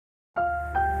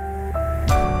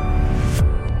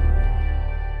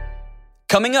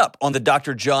Coming up on the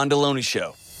Dr. John Deloney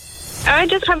Show. I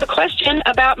just have a question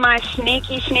about my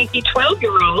sneaky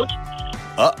 12-year-old.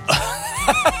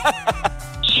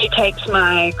 She takes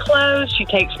my clothes, she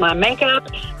takes my makeup,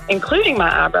 including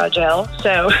my eyebrow gel.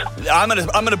 So I'm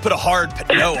gonna put a hard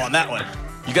no on that one.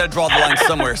 You got to draw the line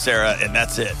somewhere, Sarah, and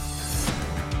that's it.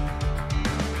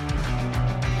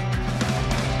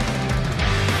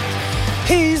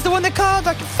 He's the one that called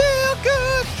Dr. Feel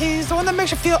Good. He's the one that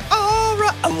makes you feel all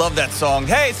right. I love that song.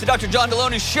 Hey, it's the Dr. John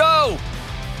Deloney Show.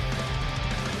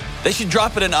 They should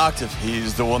drop it an octave.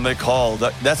 He's the one they call.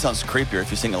 That sounds creepier if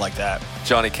you sing it like that.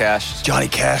 Johnny Cash. Johnny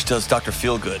Cash does Dr.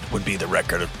 Feelgood would be the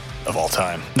record of all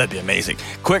time. That'd be amazing.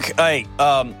 Quick, hey,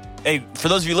 for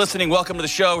those of you listening, welcome to the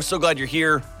show. We're so glad you're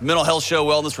here. Mental health show,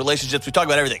 wellness, relationships. We talk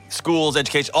about everything. Schools,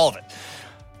 education, all of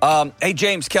it. Hey,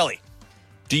 James, Kelly,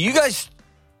 do you guys,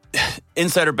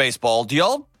 insider baseball, do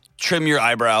y'all trim your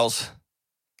eyebrows?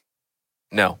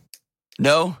 No.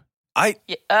 No?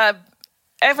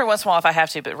 Every once in a while if I have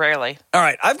to, but rarely. All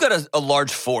right, I've got a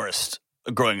large forest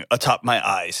growing atop my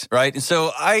eyes, right? And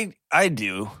so I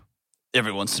do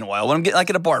every once in a while when I'm getting like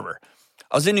at a barber.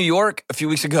 I was in New York a few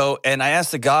weeks ago, and I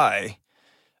asked the guy,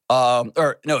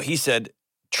 he said,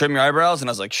 trim your eyebrows? And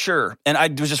I was like, sure. And I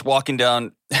was just walking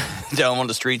down one of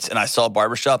the streets, and I saw a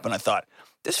barbershop, and I thought,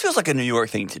 this feels like a New York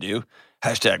thing to do.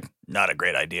 Hashtag not a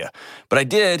great idea. But I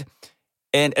did,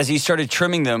 and as he started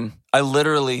trimming them, I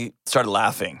literally started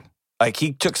laughing. Like,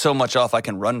 he took so much off, I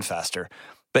can run faster.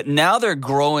 But now they're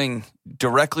growing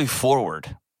directly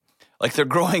forward. Like, they're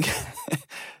growing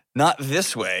not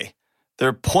this way.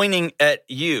 They're pointing at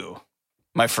you,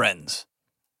 my friends.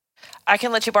 I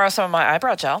can let you borrow some of my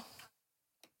eyebrow gel.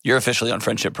 You're officially on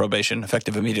friendship probation,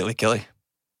 effective immediately, Kelly.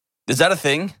 Is that a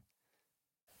thing?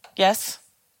 Yes.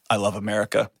 I love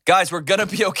America. Guys, we're going to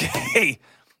be okay.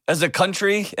 As a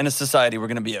country and a society, we're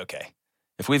going to be okay.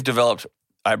 If we've developed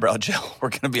eyebrow gel, we're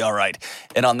going to be all right.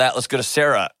 And on that, let's go to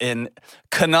Sarah in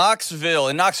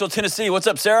Knoxville, Tennessee. What's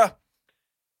up, Sarah?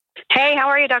 Hey, how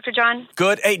are you, Dr. John?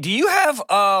 Good. Hey, do you have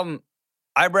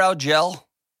eyebrow gel?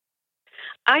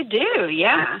 I do,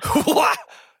 yeah. What?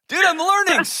 Dude, I'm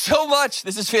learning so much.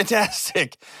 This is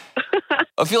fantastic.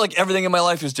 I feel like everything in my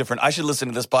life is different. I should listen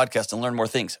to this podcast and learn more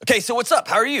things. Okay, so what's up?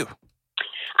 How are you?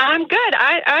 I'm good.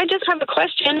 I just have a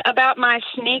question about my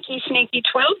sneaky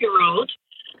 12-year-old.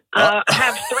 I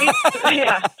have three.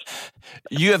 Yeah.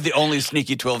 You have the only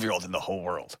sneaky 12-year-old in the whole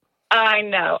world. I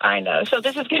know. So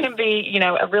this is going to be,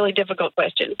 a really difficult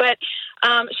question. But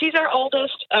she's our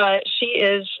oldest. She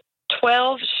is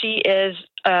 12. She is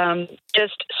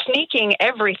just sneaking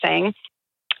everything.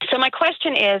 So my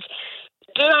question is,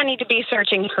 do I need to be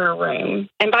searching her room?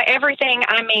 And by everything,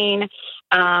 I mean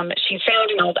she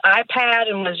found an old iPad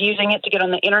and was using it to get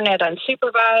on the internet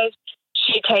unsupervised.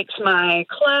 She takes my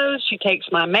clothes. She takes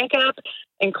my makeup,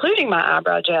 including my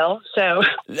eyebrow gel. So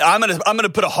I'm gonna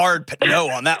put a hard no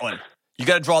on that one. You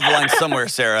got to draw the line somewhere,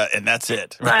 Sarah, and that's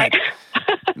it. Right?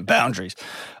 Boundaries.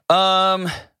 So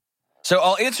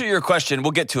I'll answer your question.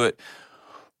 We'll get to it.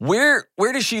 Where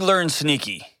does she learn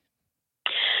sneaky?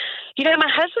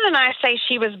 My husband and I say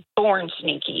she was born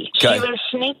sneaky. Okay. She was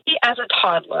sneaky as a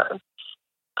toddler.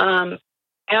 And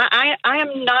I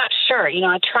am not sure.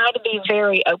 I try to be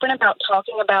very open about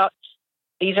talking about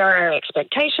these are our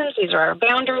expectations, these are our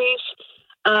boundaries.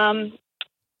 And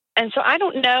so I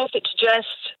don't know if it's just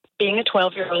being a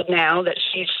 12-year-old now that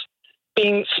she's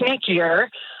being sneakier,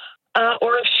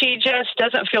 or if she just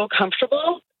doesn't feel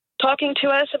comfortable talking to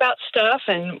us about stuff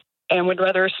and would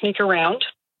rather sneak around.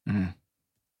 Mm.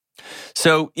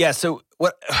 So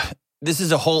what? This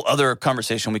is a whole other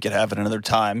conversation we could have at another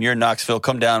time. You're in Knoxville.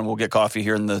 Come down. We'll get coffee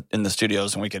here in the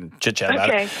studios, and we can chit chat about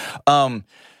it.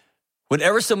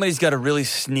 Whenever somebody's got a really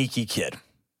sneaky kid,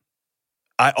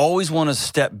 I always want to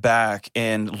step back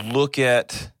and look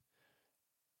at: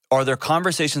 are there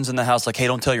conversations in the house like, "Hey,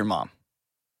 don't tell your mom,"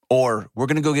 or "We're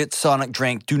going to go get Sonic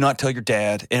drink. Do not tell your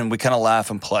dad," and we kind of laugh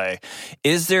and play?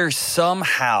 Is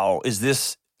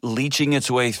this leaching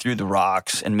its way through the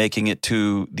rocks and making it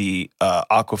to the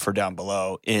aquifer down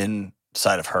below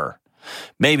inside of her?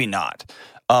 Maybe not.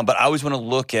 But I always want to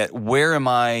look at, where am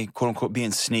I, quote unquote,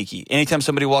 being sneaky? Anytime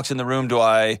somebody walks in the room, do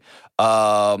I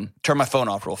turn my phone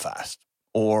off real fast?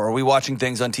 Or are we watching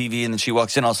things on TV and then she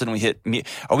walks in, all of a sudden we hit me?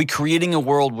 Are we creating a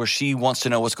world where she wants to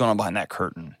know what's going on behind that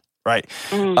curtain? Right?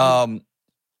 Mm-hmm.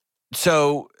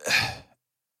 So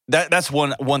that's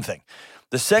one thing.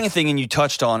 The second thing, and you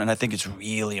touched on, and I think it's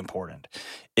really important,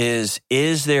 is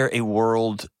there a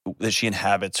world that she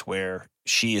inhabits where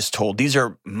she is told, these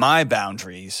are my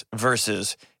boundaries,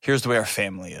 versus here's the way our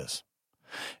family is.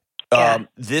 Yeah.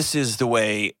 This is the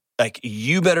way, like,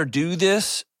 you better do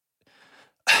this.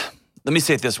 let me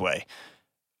say it this way.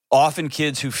 Often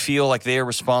kids who feel like they are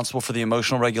responsible for the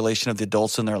emotional regulation of the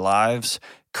adults in their lives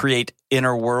create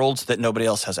inner worlds that nobody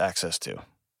else has access to.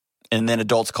 And then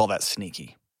adults call that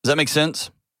sneaky. Does that make sense?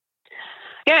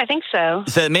 Yeah, I think so.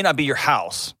 So it may not be your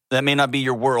house. That may not be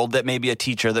your world. That may be a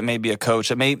teacher. That may be a coach.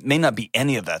 That may not be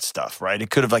any of that stuff, right? It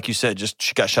could have, like you said, just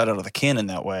she got shot out of the cannon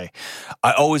that way.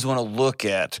 I always want to look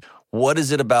at what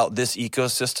is it about this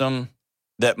ecosystem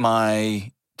that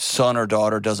my son or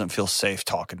daughter doesn't feel safe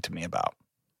talking to me about?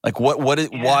 Like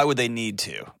why would they need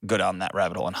to go down that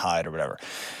rabbit hole and hide or whatever?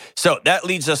 So that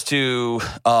leads us to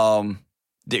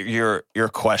your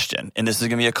question, and this is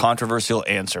going to be a controversial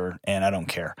answer, and I don't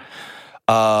care.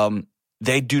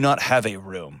 They do not have a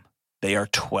room. They are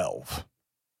 12.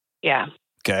 Yeah.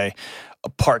 Okay.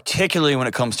 Particularly when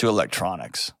it comes to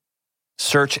electronics.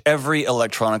 Search every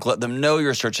electronic. Let them know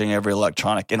you're searching every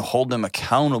electronic and hold them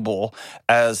accountable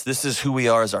as this is who we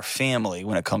are as our family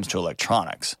when it comes to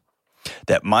electronics.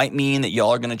 That might mean that y'all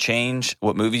are going to change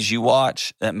what movies you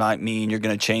watch. That might mean you're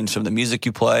going to change some of the music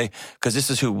you play because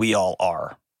this is who we all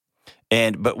are.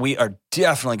 But we are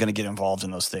definitely going to get involved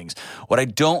in those things. What I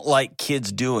don't like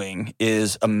kids doing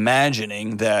is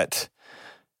imagining that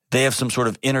they have some sort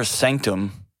of inner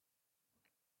sanctum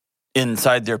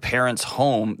inside their parents'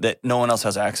 home that no one else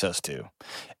has access to.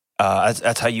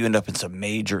 That's how you end up in some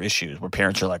major issues where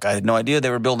parents are like, I had no idea they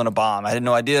were building a bomb. I had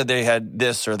no idea they had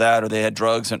this or that or they had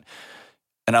drugs. And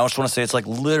I just want to say it's like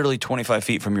literally 25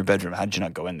 feet from your bedroom. How did you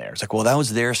not go in there? It's like, well, that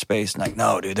was their space. And like,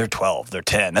 no, dude, they're 12. They're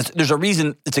 10. There's a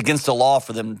reason it's against the law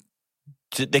for them.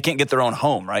 They can't get their own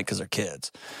home, right? Because they're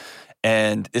kids.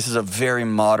 And this is a very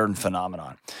modern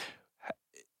phenomenon.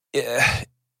 I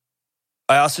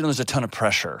also know there's a ton of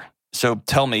pressure. So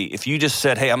tell me, if you just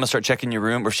said, hey, I'm going to start checking your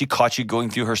room, or if she caught you going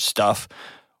through her stuff,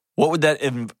 what would that,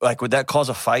 would that cause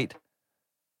a fight?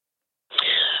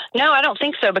 No, I don't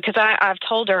think so, because I've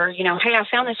told her, hey, I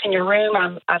found this in your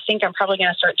room. I think I'm probably going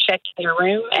to start checking your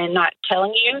room and not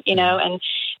telling you,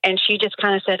 and she just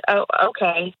kind of said, oh,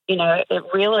 okay. It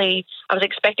really, I was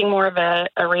expecting more of a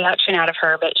reaction out of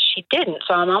her, but she didn't.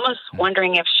 So I'm almost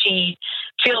wondering if she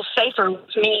feels safer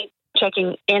with me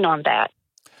checking in on that.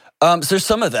 So there's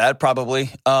some of that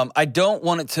probably. I don't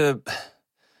want it to,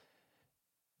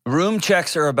 room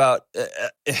checks are about,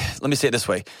 let me say it this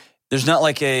way. There's not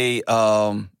like a,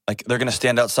 like they're going to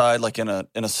stand outside like in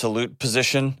a salute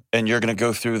position and you're going to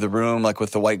go through the room like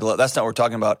with the white glove. That's not what we're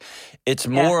talking about. It's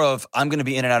more of, I'm going to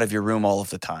be in and out of your room all of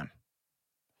the time.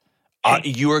 Okay.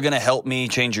 You are going to help me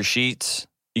change your sheets.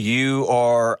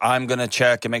 I'm going to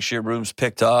check and make sure your room's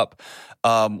picked up.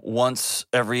 Once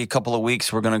every couple of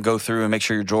weeks, we're going to go through and make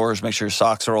sure your drawers, make sure your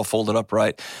socks are all folded up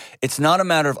right. It's not a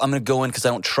matter of I'm going to go in because I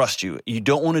don't trust you. You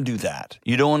don't want to do that.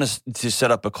 You don't want to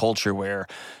set up a culture where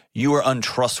you are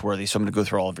untrustworthy, so I'm going to go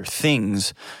through all of your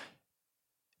things.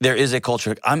 There is a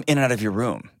culture. I'm in and out of your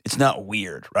room. It's not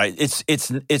weird, right?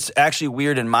 It's actually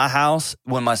weird in my house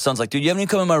when my son's like, dude, you haven't even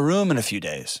come in my room in a few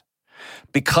days.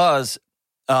 Because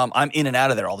I'm in and out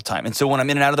of there all the time. And so when I'm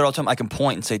in and out of there all the time, I can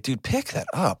point and say, dude, pick that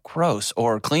up, gross,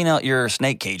 or clean out your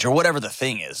snake cage or whatever the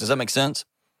thing is. Does that make sense?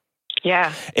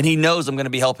 Yeah. And he knows I'm going to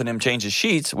be helping him change his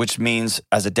sheets, which means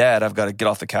as a dad, I've got to get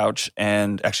off the couch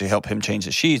and actually help him change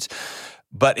his sheets.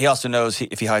 But he also knows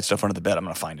if he hides stuff under the bed, I'm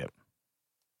going to find it.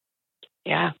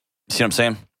 Yeah. See what I'm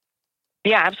saying?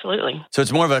 Yeah, absolutely. So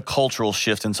it's more of a cultural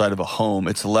shift inside of a home.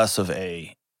 It's less of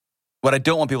a, what I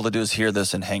don't want people to do is hear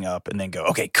this and hang up and then go,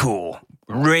 okay, cool.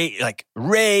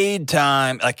 Raid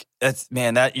time. Like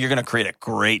that you're going to create a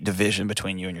great division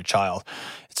between you and your child.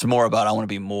 It's more about, I want to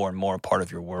be more and more a part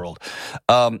of your world.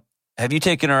 Have you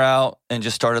taken her out and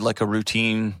just started like a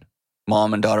routine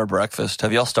mom and daughter breakfast?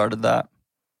 Have y'all started that?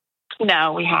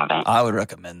 No, we haven't. I would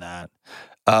recommend that.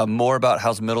 More about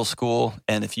how's middle school.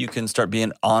 And if you can start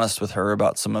being honest with her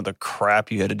about some of the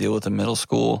crap you had to deal with in middle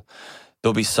school,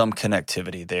 there'll be some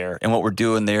connectivity there. And what we're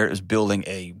doing there is building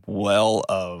a well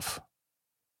of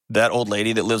that old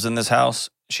lady that lives in this house.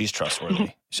 She's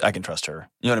trustworthy. I can trust her.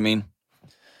 You know what I mean?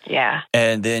 Yeah.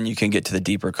 And then you can get to the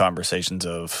deeper conversations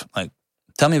of like,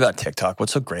 tell me about TikTok.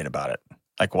 What's so great about it?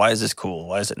 Like, why is this cool?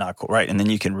 Why is it not cool? Right. And then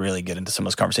you can really get into some of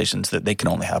those conversations that they can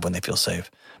only have when they feel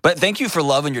safe. But thank you for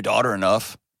loving your daughter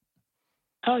enough.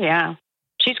 Oh, yeah.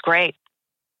 She's great.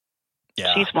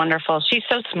 Yeah. She's wonderful. She's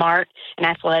so smart and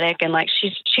athletic, and like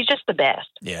she's just the best.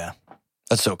 Yeah.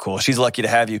 That's so cool. She's lucky to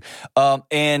have you.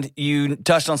 And you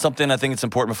touched on something I think it's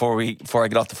important before I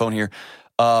get off the phone here.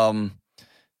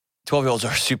 12-year-olds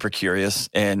are super curious,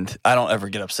 and I don't ever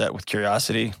get upset with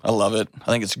curiosity. I love it. I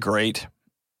think it's great.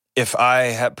 If I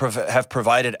have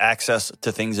provided access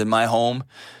to things in my home,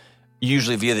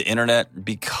 usually via the internet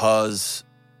because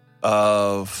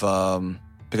of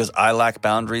because I lack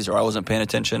boundaries or I wasn't paying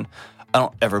attention, I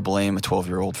don't ever blame a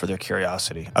 12-year-old for their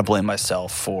curiosity. I blame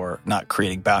myself for not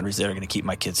creating boundaries that are going to keep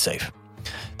my kids safe.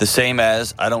 The same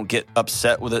as I don't get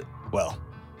upset with it. Well,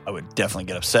 I would definitely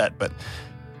get upset, but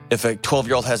if a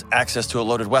 12-year-old has access to a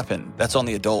loaded weapon, that's on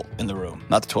the adult in the room,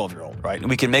 not the 12-year-old, right? And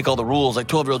we can make all the rules like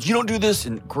 12-year-olds, you don't do this,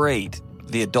 and great.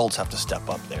 The adults have to step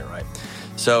up there, right?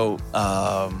 So,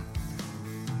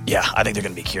 yeah, I think they're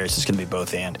going to be curious. It's going to be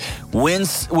both and.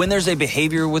 When there's a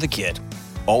behavior with a kid,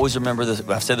 always remember this.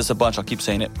 I've said this a bunch. I'll keep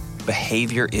saying it.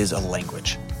 Behavior is a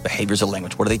language. Behavior is a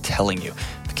language. What are they telling you?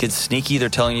 If the kid's sneaky, they're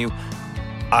telling you,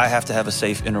 I have to have a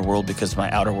safe inner world because my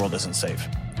outer world isn't safe.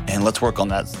 And let's work on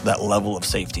that level of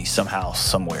safety somehow,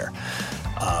 somewhere.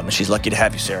 And she's lucky to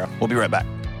have you, Sarah. We'll be right back.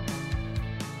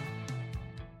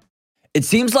 It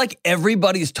seems like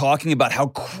everybody's talking about how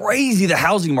crazy the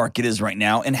housing market is right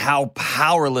now and how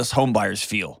powerless homebuyers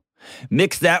feel.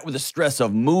 Mix that with the stress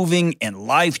of moving and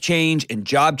life change and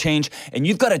job change, and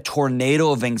you've got a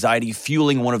tornado of anxiety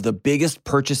fueling one of the biggest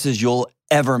purchases you'll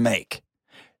ever make.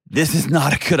 This is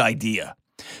not a good idea.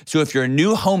 So if you're a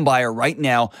new home buyer right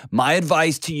now, my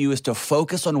advice to you is to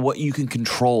focus on what you can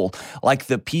control, like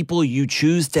the people you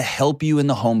choose to help you in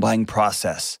the home buying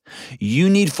process. You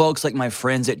need folks like my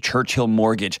friends at Churchill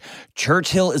Mortgage.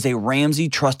 Churchill is a Ramsey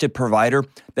trusted provider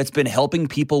that's been helping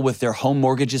people with their home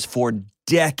mortgages for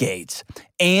decades.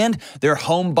 And their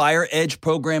Home Buyer Edge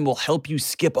program will help you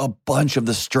skip a bunch of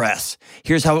the stress.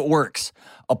 Here's how it works.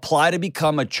 Apply to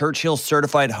become a Churchill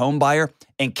certified home buyer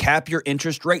and cap your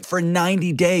interest rate for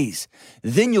 90 days.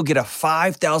 Then you'll get a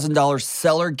 $5,000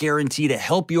 seller guarantee to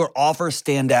help your offer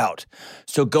stand out.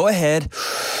 So go ahead,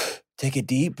 take a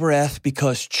deep breath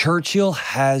because Churchill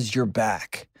has your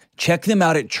back. Check them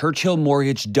out at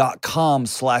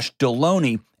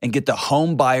churchillmortgage.com/Deloney and get the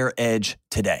Home Buyer Edge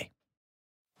today.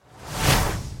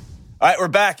 All right, we're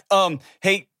back.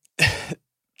 Hey,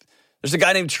 there's a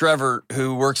guy named Trevor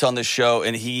who works on this show,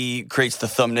 and he creates the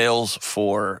thumbnails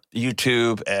for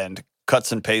YouTube and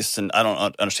cuts and pastes, and I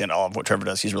don't understand all of what Trevor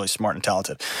does. He's really smart and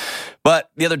talented.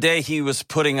 But the other day, he was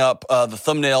putting up the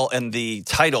thumbnail and the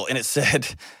title, and it said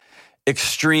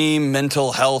extreme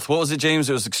mental health. What was it, James?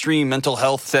 It was extreme mental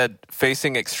health. It said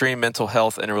facing extreme mental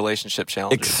health and relationship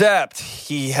challenges. Except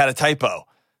he had a typo.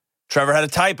 Trevor had a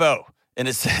typo. And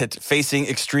it said, facing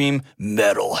extreme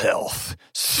mental health.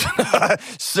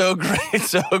 So great,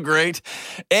 so great.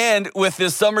 And with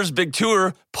this summer's big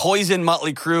tour, Poison,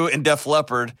 Motley Crue, and Def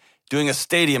Leppard doing a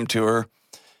stadium tour,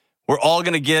 we're all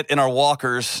going to get in our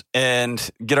walkers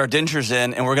and get our dentures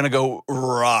in, and we're going to go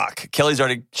rock. Kelly's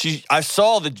already, I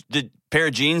saw the pair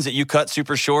of jeans that you cut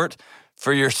super short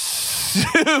for your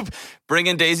soup.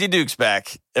 Bringing Daisy Dukes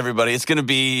back, everybody. It's going to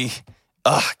be...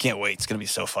 can't wait. It's going to be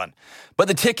so fun. But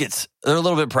the tickets, they're a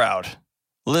little bit proud.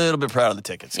 A little bit proud of the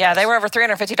tickets. Yeah, guys. they were over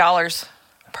 $350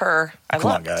 per.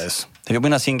 Come on, guys. Have we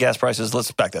not seen gas prices?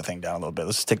 Let's back that thing down a little bit.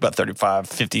 Let's take about 35,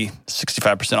 50,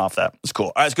 65% off that. It's cool.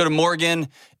 All right, let's go to Morgan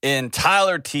in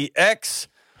Tyler, TX.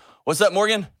 What's up,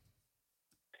 Morgan?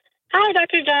 Hi,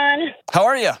 Dr. John. How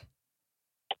are you?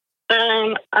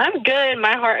 I'm good.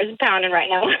 My heart is pounding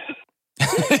right now.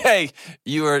 Hey,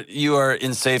 you are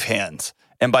in safe hands.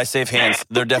 And by safe hands,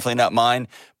 they're definitely not mine,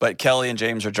 but Kelly and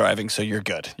James are driving, so you're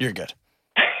good. You're good.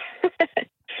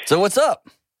 So what's up?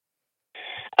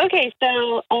 Okay,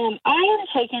 so I am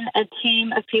taking a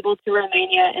team of people to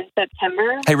Romania in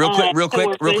September. Hey, real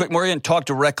quick, Morgan, talk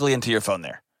directly into your phone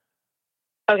there.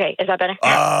 Okay, is that better?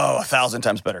 Oh, 1,000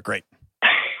 times better. Great.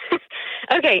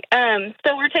 Okay,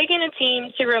 so we're taking a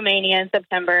team to Romania in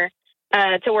September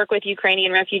to work with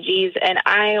Ukrainian refugees. And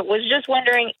I was just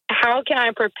wondering, how can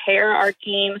I prepare our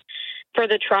team for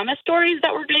the trauma stories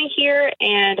that we're going to hear?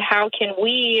 And how can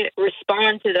we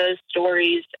respond to those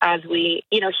stories as we,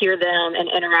 hear them and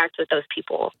interact with those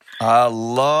people? I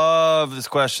love this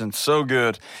question. So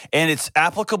good. And it's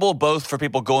applicable both for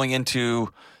people going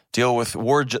into deal with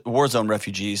war zone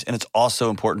refugees, and it's also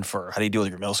important for how do you deal with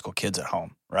your middle school kids at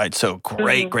home, right? So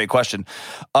great question.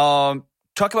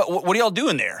 Talk about what are y'all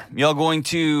doing there? Y'all going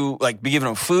to be giving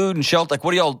them food and shelter? Like,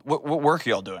 what work are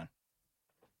y'all doing?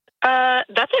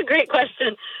 That's a great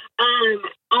question.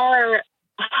 Our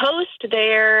host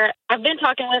there, I've been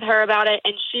talking with her about it,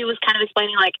 and she was kind of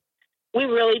explaining we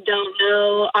really don't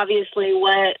know, obviously,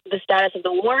 what the status of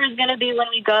the war is going to be when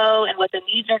we go and what the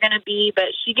needs are going to be.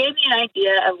 But she gave me an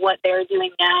idea of what they're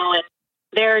doing now. And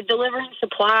they're delivering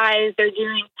supplies. They're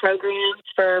doing programs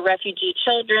for refugee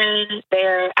children.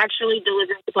 They're actually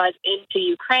delivering supplies into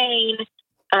Ukraine.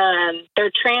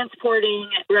 They're transporting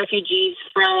refugees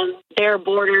from their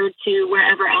border to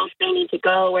wherever else they need to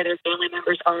go, where their family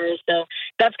members are. So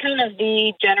that's kind of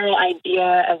the general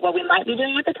idea of what we might be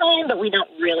doing at the time, but we don't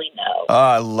really know.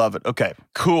 I love it. Okay,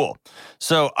 cool.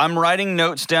 So I'm writing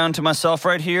notes down to myself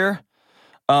right here,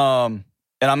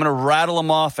 and I'm going to rattle them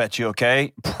off at you,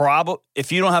 okay?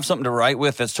 If you don't have something to write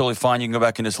with, that's totally fine. You can go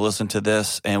back and just listen to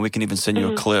this, and we can even send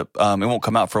you a clip. It won't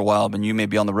come out for a while, but you may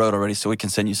be on the road already, so we can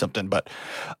send you something. But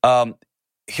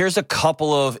here's a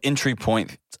couple of entry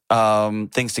point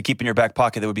things to keep in your back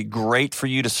pocket that would be great for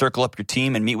you to circle up your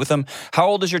team and meet with them. How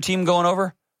old is your team going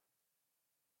over?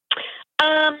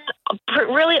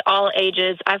 Really all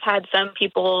ages. I've had some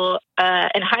people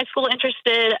in high school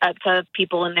interested, up to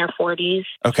people in their 40s.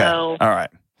 Okay. So. All right.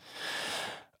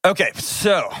 Okay,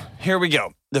 so here we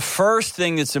go. The first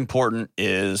thing that's important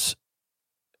is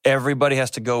everybody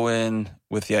has to go in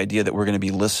with the idea that we're going to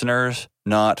be listeners,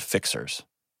 not fixers.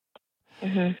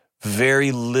 Mm-hmm.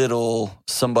 Very little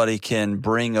somebody can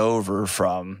bring over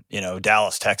from,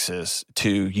 Dallas, Texas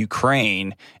to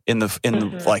Ukraine in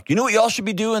the like, what y'all should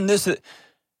be doing this.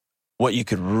 What you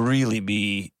could really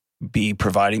be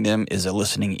providing them is a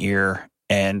listening ear,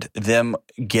 and them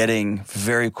getting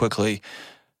very quickly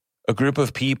a group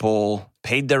of people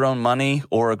paid their own money,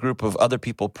 or a group of other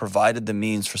people provided the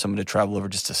means for someone to travel over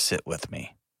just to sit with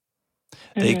me.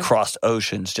 Mm-hmm. They crossed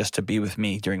oceans just to be with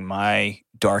me during my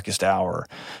darkest hour.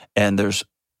 And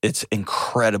it's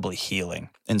incredibly healing.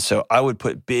 And so I would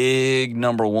put big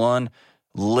number one,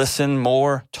 listen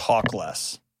more, talk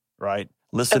less, right?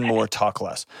 Listen more, talk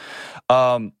less.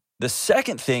 The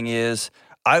second thing is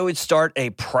I would start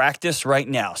a practice right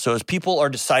now. So as people are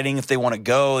deciding if they want to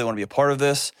go, they want to be a part of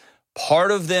this,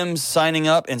 part of them signing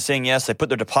up and saying yes, they put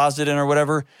their deposit in or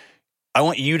whatever, I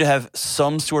want you to have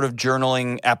some sort of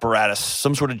journaling apparatus,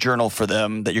 some sort of journal for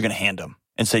them that you're going to hand them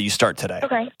and say you start today.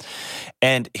 Okay.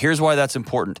 And here's why that's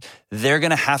important. They're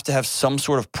going to have some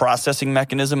sort of processing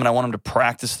mechanism, and I want them to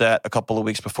practice that a couple of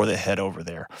weeks before they head over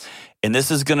there. And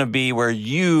this is going to be where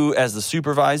you as the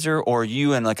supervisor, or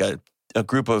you and like a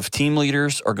group of team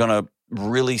leaders, are going to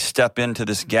really step into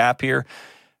this gap here.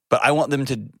 But I want them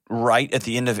to write at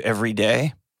the end of every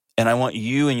day. And I want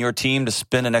you and your team to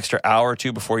spend an extra hour or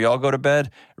two before y'all go to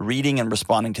bed reading and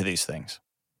responding to these things.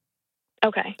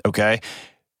 Okay. Okay?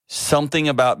 Something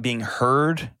about being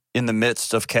heard in the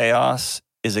midst of chaos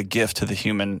is a gift to the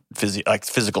human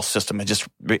physical system.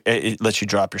 It lets you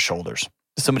drop your shoulders.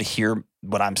 Somebody hear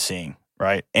what I'm seeing,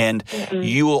 right? And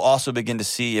you will also begin to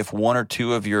see if one or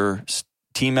two of your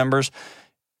team members,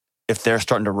 if they're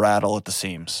starting to rattle at the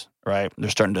seams. Right? They're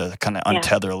starting to kind of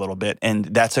untether a little bit. And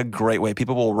that's a great way.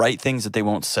 People will write things that they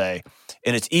won't say.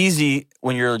 And it's easy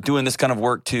when you're doing this kind of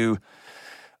work to,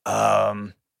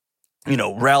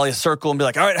 rally a circle and be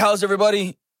like, all right, how's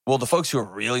everybody? Well, the folks who are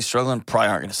really struggling probably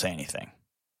aren't going to say anything.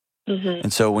 Mm-hmm.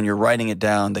 And so when you're writing it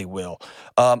down, they will.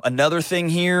 Another thing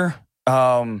here,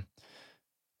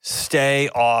 stay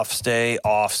off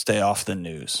the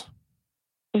news.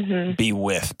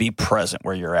 Mm-hmm. Be present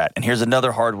where you're at. And here's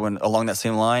another hard one along that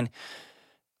same line.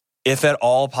 If at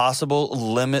all possible,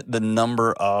 limit the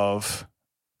number of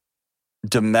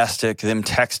them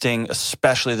texting,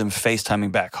 especially them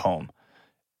FaceTiming back home.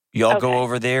 Y'all go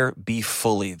over there, be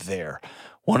fully there.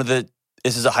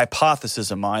 This is a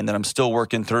hypothesis of mine that I'm still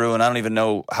working through, and I don't even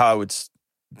know how I would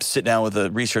sit down with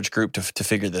a research group to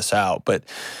figure this out. But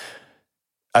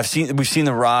we've seen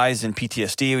the rise in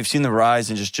PTSD. We've seen the rise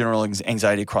in just general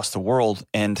anxiety across the world.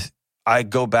 And I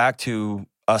go back to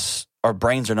us. Our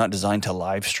brains are not designed to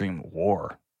live stream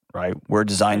war, right?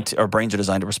 Our brains are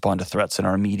designed to respond to threats in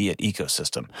our immediate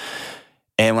ecosystem.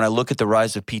 And when I look at the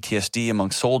rise of PTSD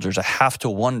among soldiers, I have to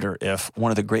wonder if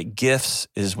one of the great gifts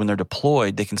is when they're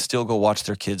deployed, they can still go watch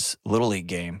their kids' Little League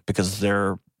game because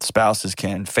their spouses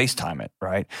can FaceTime it,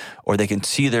 right? Or they can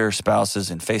see their spouses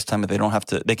and FaceTime it.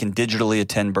 They can digitally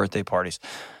attend birthday parties.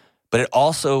 But it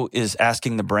also is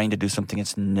asking the brain to do something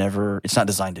it's not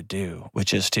designed to do,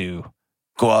 which is to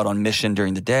go out on mission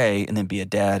during the day and then be a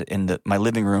dad in my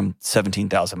living room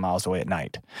 17,000 miles away at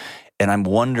night. And I'm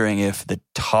wondering if the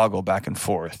toggle back and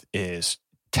forth is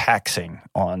taxing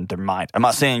on their mind. I'm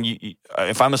not saying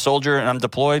if I'm a soldier and I'm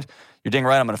deployed, you're dang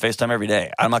right, I'm going to FaceTime every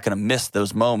day. I'm not going to miss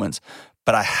those moments.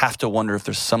 But I have to wonder if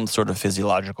there's some sort of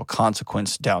physiological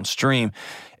consequence downstream.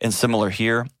 And similar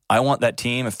here, I want that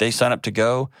team, if they sign up to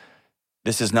go,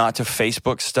 this is not to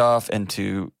Facebook stuff and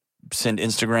to send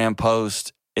Instagram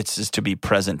posts. It's just to be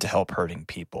present to help hurting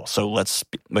people. So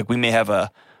we may have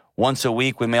once a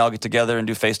week, we may all get together and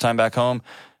do FaceTime back home,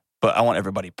 but I want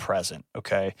everybody present,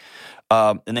 okay?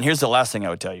 And then here's the last thing I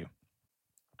would tell you.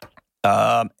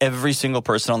 Every single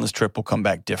person on this trip will come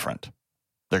back different.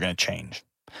 they're going to change.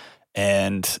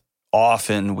 And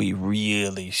often we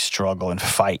really struggle and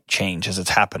fight change as it's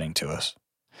happening to us.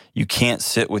 You can't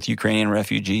sit with Ukrainian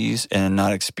refugees and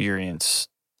not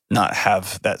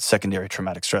have that secondary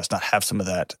traumatic stress, not have some of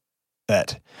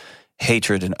that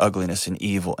hatred and ugliness and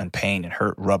evil and pain and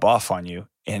hurt rub off on you.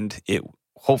 And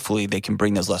hopefully they can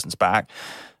bring those lessons back.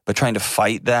 But trying to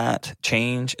fight that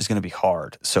change is going to be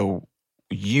hard. So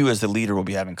you as the leader will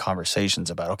be having conversations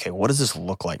about, okay, what does this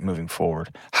look like moving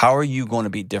forward? How are you going to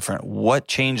be different? What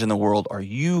change in the world are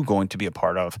you going to be a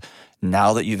part of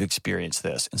now that you've experienced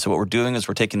this? And so what we're doing is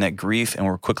we're taking that grief and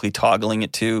we're quickly toggling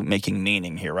it to making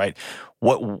meaning here, right?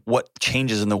 What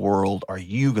changes in the world are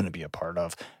you going to be a part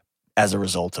of as a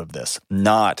result of this?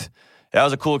 Not, that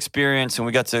was a cool experience and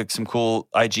we got to some cool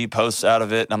IG posts out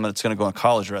of it and it's going to go on a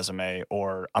college resume,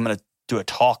 or I'm going to do a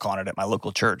talk on it at my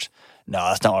local church. No,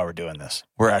 that's not why we're doing this.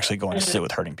 We're actually going to sit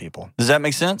with hurting people. Does that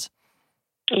make sense?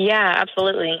 Yeah,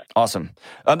 absolutely. Awesome.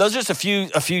 Those are just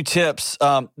a few tips.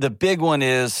 The big one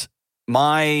is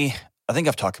I think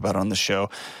I've talked about it on the show.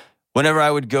 Whenever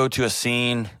I would go to a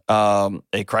scene,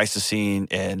 a crisis scene,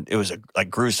 and it was like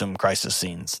gruesome crisis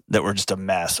scenes that were just a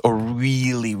mess, or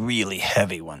really, really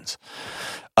heavy ones,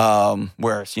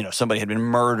 where somebody had been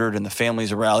murdered and the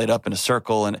families are rallied up in a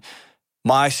circle, and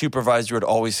my supervisor would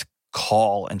always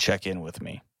call and check in with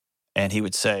me. And he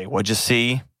would say, what'd you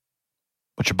see?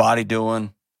 What's your body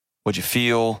doing? What'd you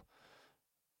feel?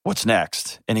 What's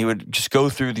next? And he would just go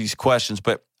through these questions.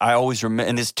 But I always remember,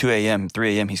 and it's 2 a.m.,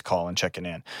 3 a.m., he's calling, checking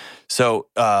in. So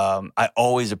I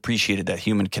always appreciated that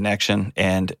human connection.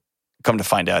 And come to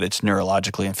find out, it's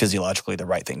neurologically and physiologically the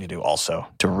right thing to do also,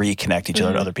 to reconnect each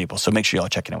other to other people. So make sure y'all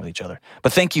checking in with each other.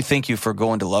 But thank you for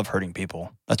going to love hurting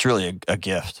people. That's really a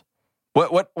gift.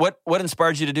 What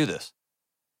inspired you to do this?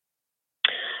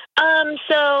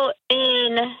 So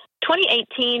in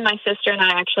 2018, my sister and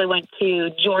I actually went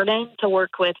to Jordan to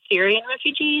work with Syrian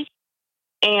refugees.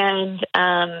 And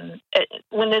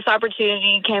when this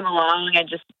opportunity came along, I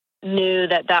just knew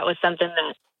that was something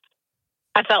that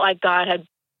I felt like God had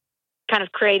kind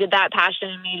of created that passion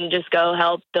in me to just go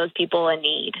help those people in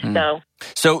need.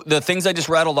 So the things I just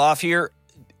rattled off here,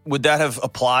 would that have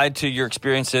applied to your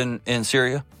experience in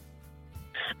Syria?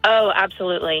 Oh,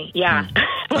 absolutely. Yeah.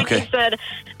 When you said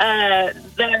that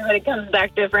everybody comes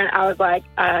back different, I was like,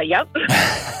 yep.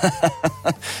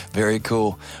 Very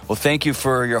cool. Well, thank you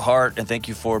for your heart and thank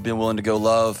you for being willing to go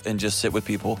love and just sit with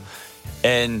people.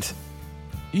 And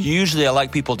usually I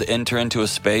like people to enter into a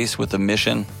space with a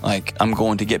mission. Like, I'm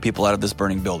going to get people out of this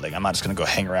burning building. I'm not just going to go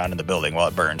hang around in the building while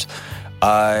it burns.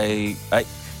 I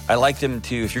like them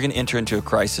to, if you're going to enter into a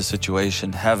crisis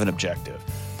situation, have an objective.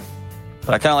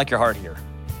 But I kind of like your heart here.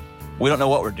 We don't know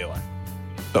what we're doing,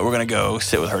 but we're going to go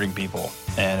sit with hurting people.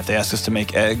 And if they ask us to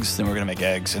make eggs, then we're going to make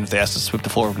eggs. And if they ask us to sweep the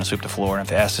floor, we're going to sweep the floor. And if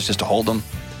they ask us just to hold them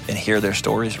and hear their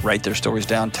stories, write their stories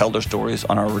down, tell their stories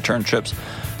on our return trips,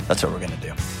 that's what we're going to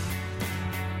do.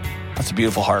 That's a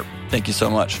beautiful heart. Thank you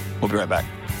so much. We'll be right back.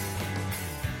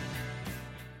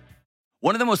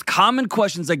 One of the most common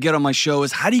questions I get on my show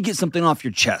is, how do you get something off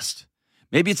your chest?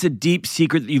 Maybe it's a deep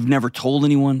secret that you've never told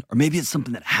anyone, or maybe it's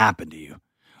something that happened to you.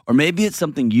 Or maybe it's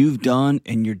something you've done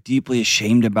and you're deeply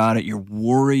ashamed about it. You're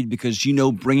worried because you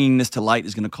know bringing this to light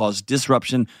is going to cause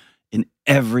disruption in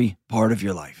every part of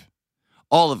your life.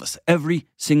 All of us, every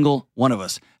single one of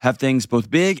us, have things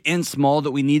both big and small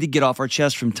that we need to get off our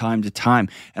chest from time to time.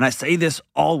 And I say this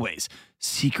always,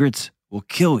 secrets will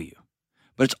kill you.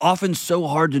 But it's often so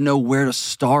hard to know where to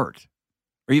start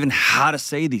or even how to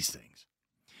say these things.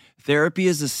 Therapy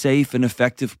is a safe and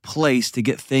effective place to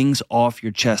get things off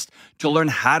your chest, to learn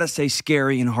how to say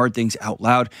scary and hard things out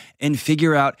loud, and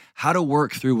figure out how to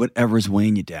work through whatever's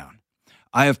weighing you down.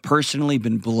 I have personally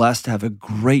been blessed to have a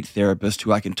great therapist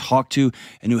who I can talk to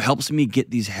and who helps me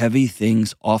get these heavy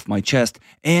things off my chest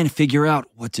and figure out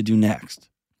what to do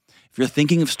next. If you're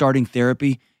thinking of starting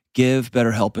therapy, give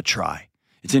BetterHelp a try.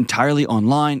 It's entirely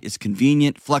online, it's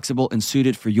convenient, flexible, and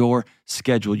suited for your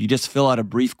schedule. You just fill out a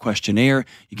brief questionnaire,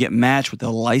 you get matched with a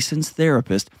licensed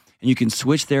therapist, and you can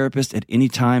switch therapists at any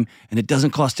time, and it doesn't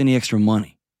cost any extra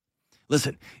money.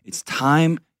 Listen, it's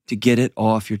time to get it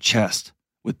off your chest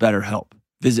with BetterHelp.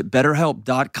 Visit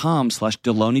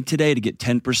BetterHelp.com/Delony today to get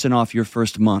 10% off your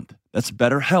first month. That's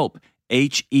BetterHelp,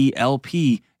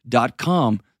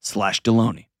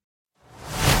 HELP.com/Delony.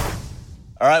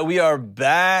 All right, we are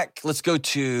back. Let's go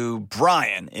to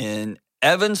Brian in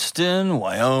Evanston,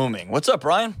 Wyoming. What's up,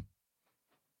 Brian?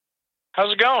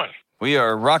 How's it going? We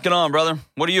are rocking on, brother.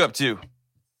 What are you up to?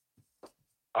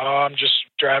 I'm just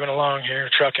driving along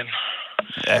here, trucking.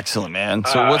 Excellent, man.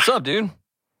 So what's up, dude?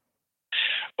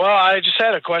 Well, I just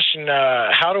had a question.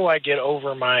 How do I get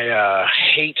over my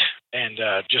hate and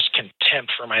just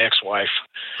contempt for my ex-wife?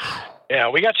 Yeah,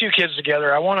 we got 2 kids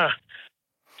together.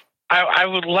 I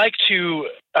would like to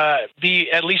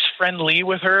be at least friendly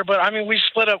with her, but I mean, we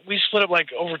split up like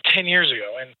over 10 years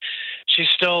ago, and she's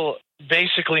still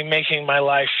basically making my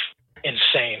life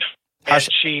insane. How's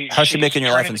she making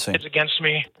your life insane? Kids against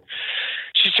me.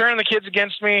 She's turning the kids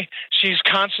against me. She's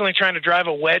constantly trying to drive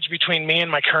a wedge between me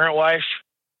and my current wife.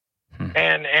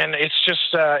 And it's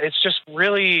just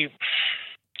really,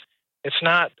 it's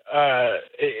not,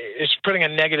 it's putting a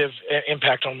negative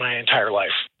impact on my entire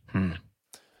life. She's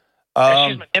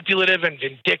manipulative and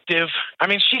vindictive. I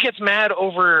mean, she gets mad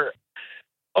over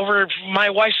my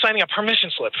wife signing a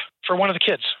permission slip for one of the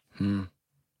kids.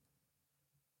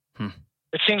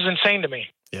 It seems insane to me.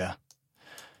 Yeah.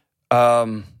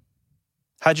 How'd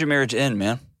your marriage end,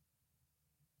 man?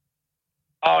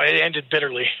 Oh, it ended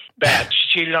bitterly. Bad.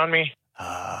 She cheated on me.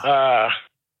 And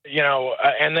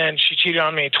then she cheated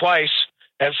on me twice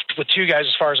with 2 guys,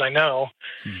 as far as I know.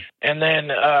 And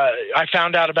then I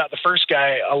found out about the first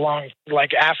guy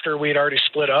after we had already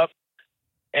split up.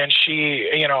 And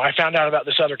I found out about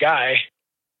this other guy,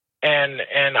 and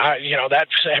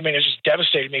it just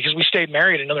devastated me, because we stayed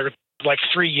married another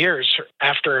 3 years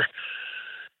after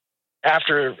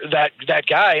that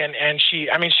guy, and she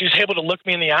was able to look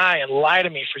me in the eye and lie to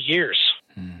me for years.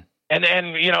 And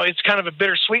it's kind of a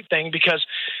bittersweet thing, because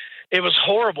it was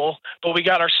horrible, but we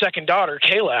got our second daughter,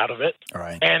 Kayla, out of it. All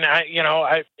right. And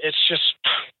it's just,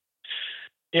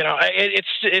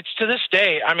 it's to this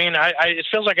day. I mean, it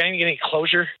feels like I didn't get any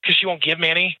closure, because she won't give me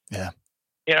any. Yeah.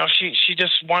 She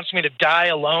just wants me to die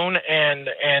alone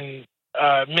and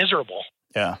miserable.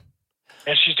 Yeah.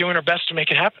 And she's doing her best to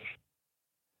make it happen.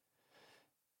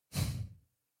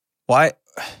 Why?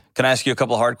 Can I ask you a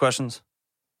couple of hard questions?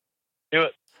 Do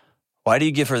it. Why do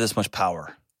you give her this much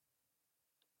power?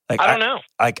 I don't know.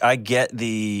 I get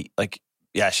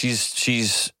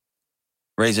she's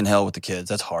raising hell with the kids.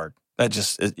 That's hard.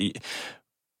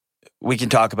 We can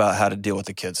talk about how to deal with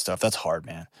the kids stuff. That's hard,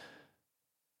 man.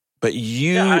 But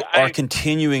you are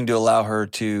continuing to allow her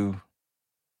to,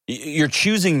 you're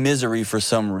choosing misery for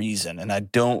some reason, and I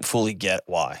don't fully get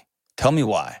why. Tell me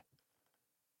why.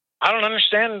 I don't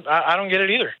understand. I don't get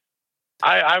it either.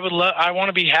 I want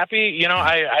to be happy.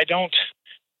 I don't,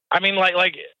 I mean,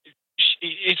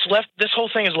 this whole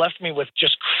thing has left me with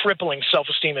just crippling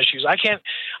self-esteem issues. I can't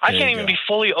even be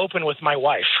fully open with my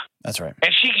wife. That's right.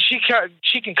 And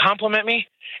she can compliment me,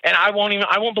 and I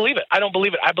won't believe it. I don't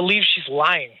believe it. I believe she's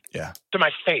lying to my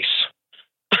face.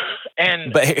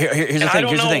 But here's the thing.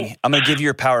 Here's the thing. I'm going to give you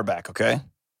your power back, okay?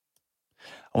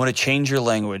 I want to change your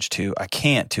language to I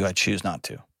can't to I choose not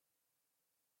to.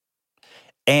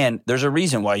 And there's a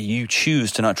reason why you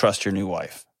choose to not trust your new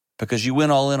wife, because you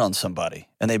went all in on somebody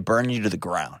and they burn you to the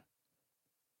ground.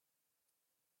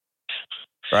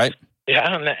 Right?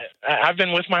 Yeah, and I've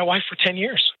been with my wife for 10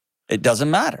 years. It doesn't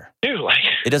matter. Dude,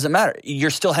 it doesn't matter. You're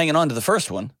still hanging on to the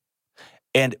first one.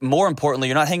 And more importantly,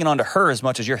 you're not hanging on to her as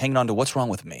much as you're hanging on to what's wrong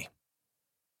with me.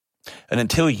 And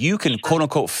until you can, quote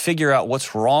unquote, figure out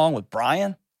what's wrong with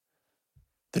Brian,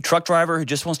 the truck driver who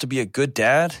just wants to be a good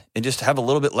dad and just have a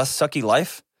little bit less sucky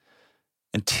life,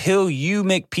 until you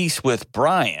make peace with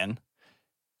Brian,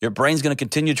 your brain's going to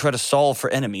continue to try to solve for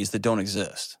enemies that don't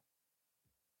exist.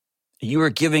 You were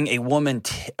giving a woman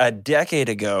a decade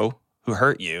ago who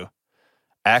hurt you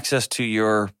access to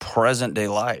your present day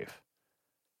life.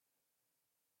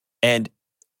 And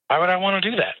why would I want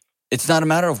to do that? It's not a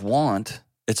matter of want.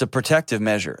 It's a protective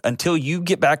measure. Until you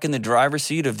get back in the driver's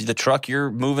seat of the truck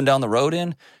you're moving down the road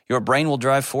in, your brain will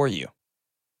drive for you.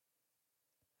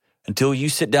 Until you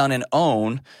sit down and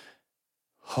own,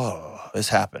 this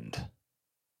happened.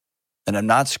 And I'm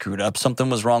not screwed up. Something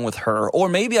was wrong with her. Or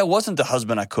maybe I wasn't the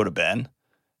husband I could have been.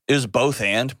 It was both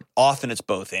and. Often it's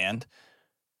both and.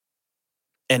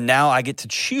 And now I get to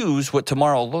choose what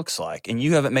tomorrow looks like. And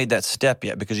you haven't made that step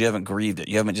yet because you haven't grieved it.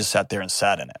 You haven't just sat there and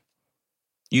sat in it.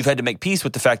 You've had to make peace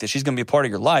with the fact that she's going to be a part of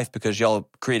your life because y'all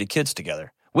created kids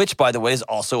together. Which, by the way, is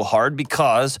also hard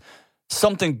because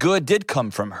something good did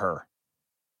come from her.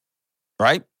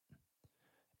 Right?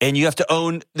 And you have to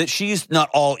own that she's not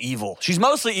all evil. She's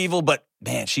mostly evil, but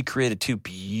man, she created 2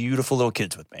 beautiful little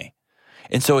kids with me.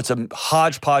 And so it's a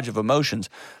hodgepodge of emotions.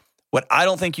 What I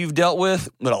don't think you've dealt with,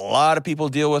 what a lot of people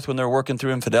deal with when they're working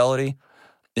through infidelity,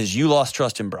 is you lost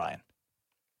trust in Brian.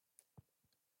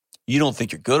 You don't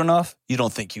think you're good enough. You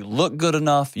don't think you look good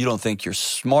enough. You don't think you're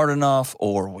smart enough.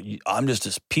 Or I'm just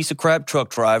this piece of crap truck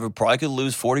driver, probably could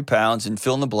lose 40 pounds and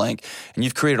fill in the blank. And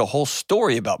you've created a whole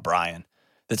story about Brian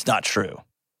that's not true.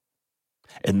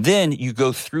 And then you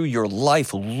go through your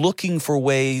life looking for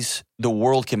ways the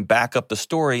world can back up the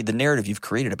story, the narrative you've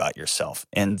created about yourself.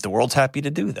 And the world's happy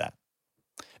to do that.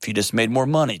 If you just made more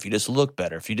money, if you just looked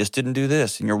better, if you just didn't do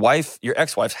this. And your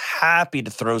ex-wife's happy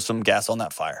to throw some gas on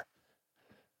that fire.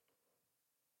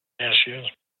 Yeah, she is.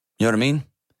 You know what I mean?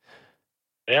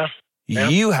 Yeah.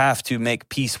 You have to make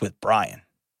peace with Brian.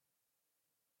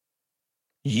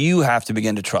 You have to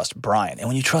begin to trust Brian. And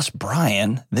when you trust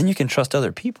Brian, then you can trust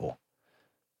other people.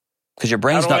 Because your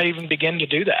brain's not... How do I even begin to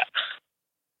do that?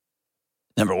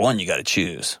 Number one, you got to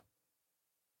choose.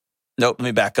 Nope, let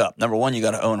me back up. Number one, you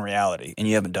got to own reality, and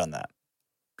you haven't done that.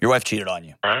 Your wife cheated on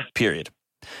you, period.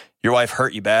 Your wife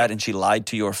hurt you bad, and she lied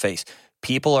to your face.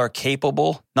 People are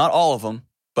capable, not all of them,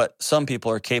 but some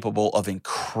people are capable of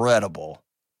incredible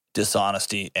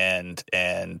dishonesty and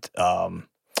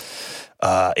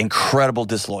incredible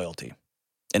disloyalty.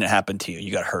 And it happened to you.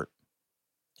 You got hurt.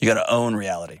 You got to own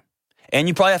reality. And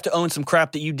you probably have to own some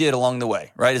crap that you did along the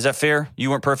way, right? Is that fair? You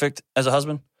weren't perfect as a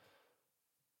husband?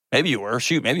 Maybe you were.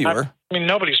 Shoot, maybe you were. I mean,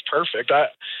 nobody's perfect.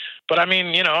 But I mean,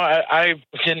 you know, I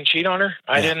didn't cheat on her.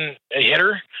 I didn't hit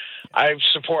her.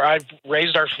 We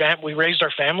raised our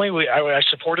family. I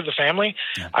supported the family.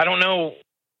 Yeah. I don't know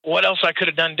what else I could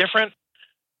have done different.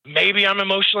 Maybe I'm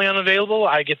emotionally unavailable.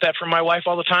 I get that from my wife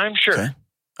all the time. Sure. Okay.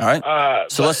 All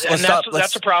right. So let's stop.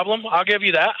 That's a problem. I'll give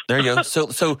you that. There you go.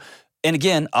 So, and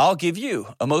again, I'll give you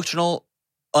emotional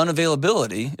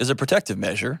unavailability is a protective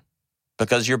measure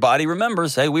because your body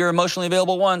remembers, hey, we were emotionally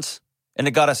available once and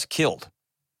it got us killed.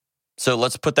 So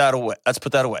let's put that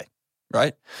away.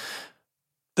 Right?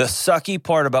 The sucky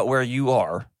part about where you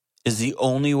are is the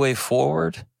only way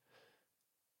forward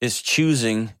is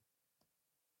choosing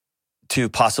to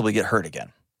possibly get hurt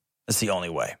again. That's the only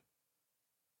way.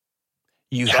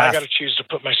 I got to choose to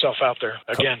put myself out there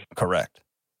again. Correct.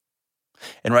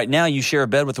 And right now you share a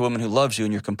bed with a woman who loves you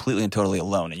and you're completely and totally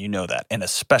alone and you know that. And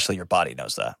especially your body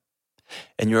knows that.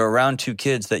 And you're around two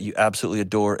kids that you absolutely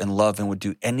adore and love and would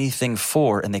do anything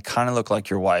for, and they kind of look like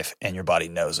your wife and your body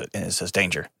knows it. And it says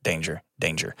danger, danger,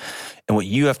 danger. And what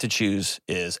you have to choose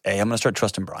is, I'm going to start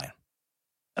trusting Brian.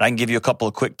 And I can give you a couple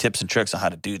of quick tips and tricks on how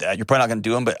to do that. You're probably not going to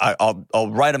do them, but I'll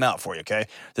write them out for you, okay?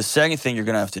 The second thing you're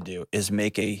going to have to do is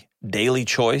make a daily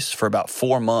choice for about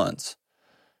 4 months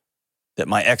that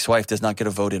my ex-wife does not get a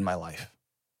vote in my life,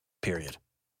 period.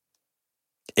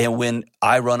 And when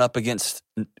I run up against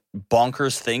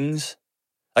bonkers things,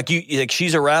 like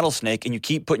she's a rattlesnake and you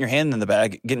keep putting your hand in the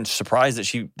bag, getting surprised that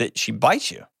she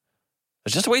bites you.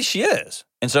 It's just the way she is.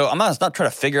 And so I'm not trying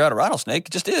to figure out a rattlesnake.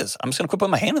 It just is. I'm just going to quit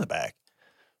putting my hand in the bag.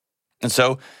 And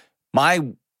so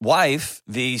my wife,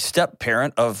 the step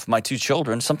parent of my two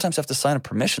children, sometimes have to sign a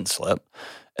permission slip.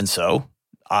 And so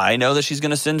I know that she's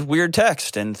going to send weird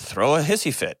text and throw a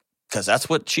hissy fit because that's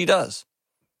what she does.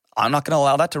 I'm not going to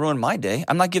allow that to ruin my day.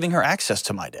 I'm not giving her access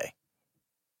to my day.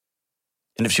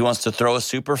 And if she wants to throw a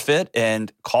super fit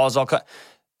and cause all kinds,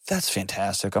 that's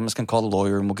fantastic. I'm just going to call the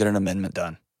lawyer and we'll get an amendment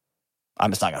done.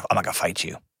 I'm not going to fight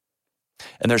you.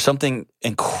 And there's something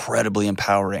incredibly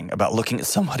empowering about looking at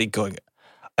somebody going,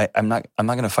 I'm not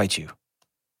going to fight you.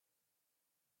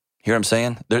 Hear what I'm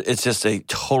saying? It's just a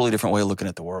totally different way of looking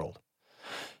at the world.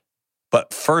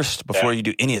 But first, before you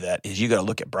do any of that, is you got to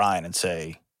look at Brian and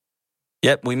say,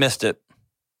 yep, we missed it.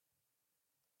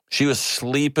 She was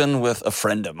sleeping with a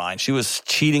friend of mine. She was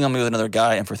cheating on me with another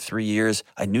guy. And for 3 years,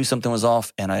 I knew something was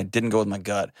off and I didn't go with my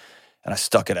gut. And I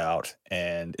stuck it out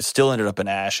and it still ended up in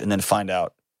ash and then find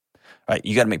out, right,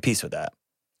 you got to make peace with that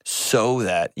so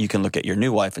that you can look at your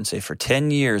new wife and say, for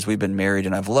 10 years, we've been married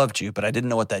and I've loved you, but I didn't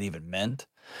know what that even meant.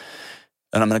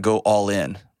 And I'm going to go all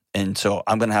in. And so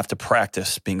I'm going to have to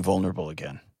practice being vulnerable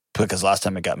again. Because last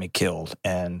time it got me killed.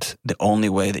 And the only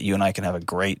way that you and I can have a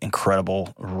great,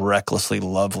 incredible, recklessly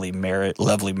lovely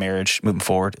marriage moving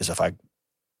forward is if I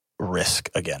risk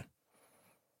again.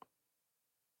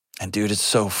 And dude, it's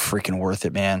so freaking worth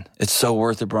it, man. It's so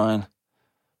worth it, Brian.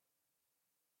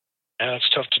 Yeah, it's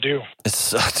tough to do.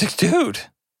 Dude,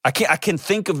 I can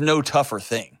think of no tougher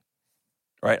thing,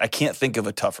 right? I can't think of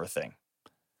a tougher thing.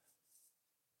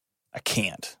 I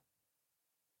can't.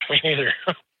 Me neither.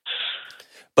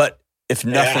 But if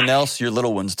nothing else, your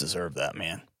little ones deserve that,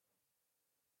 man.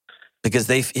 Because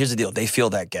here's the deal. They feel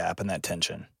that gap and that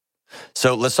tension.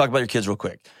 So let's talk about your kids real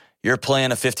quick. You're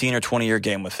playing a 15 or 20-year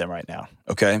game with them right now,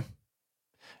 okay?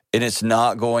 And it's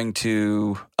not going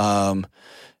to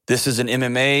this is an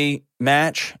MMA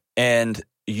match, and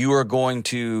you are going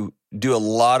to do a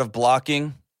lot of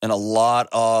blocking and a lot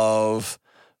of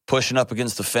pushing up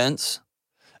against the fence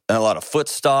and a lot of foot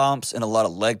stomps and a lot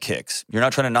of leg kicks. You're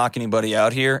not trying to knock anybody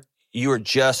out here. You are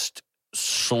just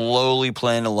slowly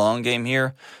playing the long game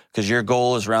here because your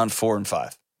goal is round 4 and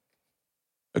 5.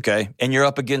 Okay? And you're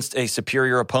up against a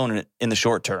superior opponent in the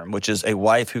short term, which is a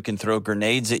wife who can throw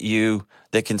grenades at you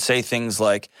that can say things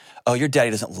like, oh, your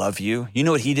daddy doesn't love you. You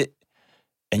know what he did?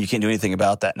 And you can't do anything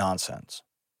about that nonsense.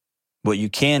 What you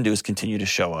can do is continue to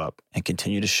show up and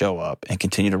continue to show up and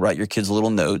continue to write your kids little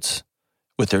notes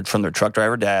from their truck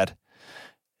driver dad,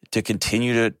 to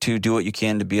continue to do what you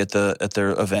can to be at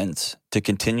their events, to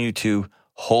continue to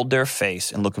hold their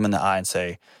face and look them in the eye and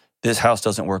say, this house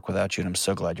doesn't work without you, and I'm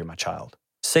so glad you're my child.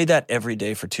 Say that every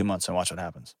day for 2 months and watch what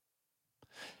happens.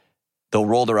 They'll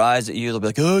roll their eyes at you. They'll be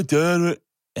like, oh, Dad.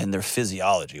 And their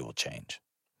physiology will change.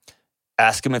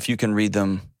 Ask them if you can read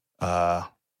them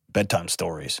bedtime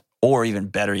stories. Or even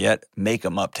better yet, make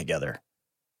them up together.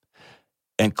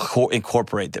 And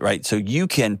incorporate that, right? So you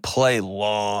can play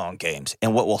long games.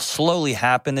 And what will slowly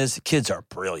happen is kids are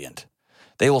brilliant.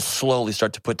 They will slowly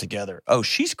start to put together, oh,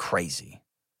 she's crazy.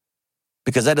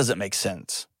 Because that doesn't make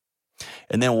sense.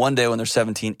 And then one day when they're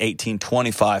 17, 18,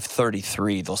 25,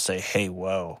 33, they'll say, hey,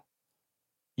 whoa,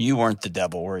 you weren't the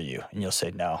devil, were you? And you'll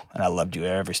say, no, and I loved you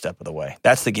every step of the way.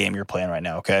 That's the game you're playing right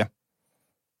now, okay?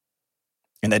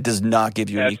 And that does not give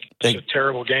you it's a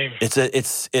terrible game. It's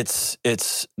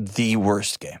the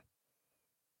worst game.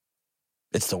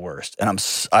 It's the worst. And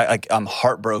I'm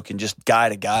heartbroken, just guy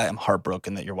to guy, I'm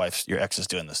heartbroken that your ex is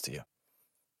doing this to you.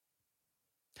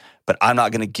 But I'm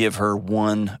not going to give her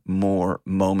one more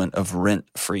moment of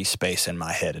rent-free space in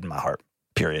my head, in my heart,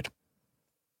 period.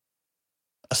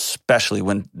 Especially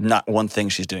when not one thing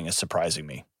she's doing is surprising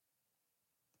me.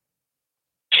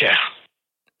 Yeah.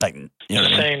 Like, you know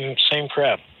what I mean? Same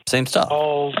crap. Same stuff.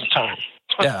 All the time.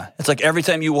 Yeah. It's like every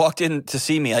time you walked in to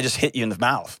see me, I just hit you in the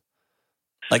mouth.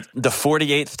 Like the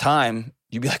 48th time,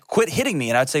 you'd be like, quit hitting me.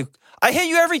 And I'd say, I hit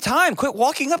you every time. Quit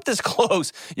walking up this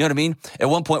close. You know what I mean?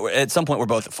 At some point, we're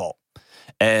both at fault.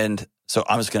 And so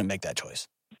I'm just going to make that choice.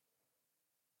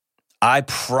 I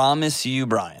promise you,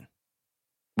 Brian,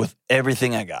 with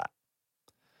everything I got,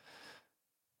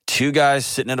 2 guys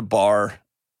sitting at a bar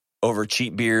over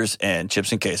cheap beers and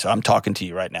chips and queso. I'm talking to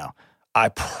you right now. I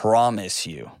promise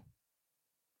you,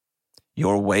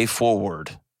 your way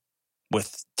forward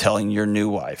with telling your new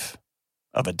wife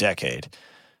of a decade,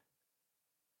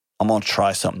 I'm going to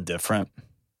try something different,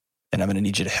 and I'm going to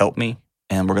need you to help me,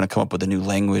 and we're going to come up with a new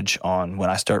language on when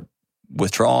I start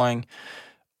withdrawing.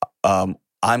 I'm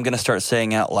going to start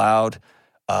saying out loud,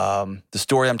 the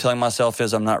story I'm telling myself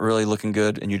is I'm not really looking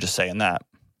good, and you're just saying that.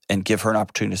 And give her an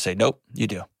opportunity to say, nope, you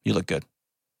do. You look good.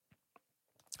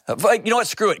 You know what?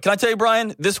 Screw it. Can I tell you,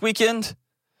 Brian, this weekend,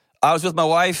 I was with my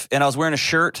wife, and I was wearing a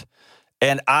shirt,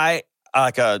 and I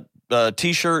like a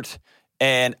T-shirt,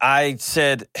 and I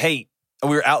said, hey,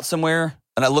 we were out somewhere,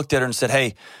 and I looked at her and said,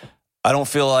 hey, I don't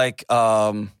feel like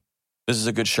this is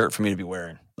a good shirt for me to be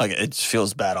wearing. Like, it just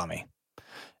feels bad on me.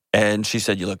 And she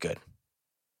said, you look good.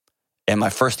 And my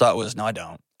first thought was, no, I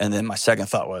don't. And then my second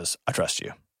thought was, I trust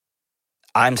you.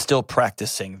 I'm still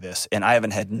practicing this, and I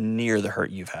haven't had near the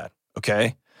hurt you've had,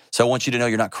 okay? So I want you to know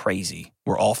you're not crazy.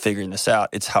 We're all figuring this out.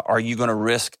 It's how are you going to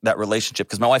risk that relationship?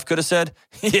 Because my wife could have said,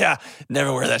 yeah,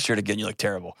 never wear that shirt again. You look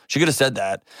terrible. She could have said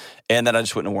that, and then I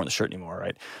just wouldn't have worn the shirt anymore,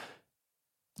 right?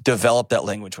 Develop that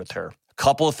language with her. A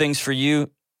couple of things for you.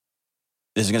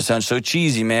 This is going to sound so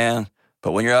cheesy, man,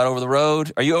 but when you're out over the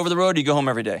road, are you over the road or do you go home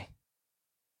every day?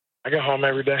 I go home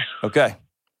every day. Okay.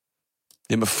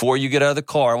 Then before you get out of the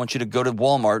car, I want you to go to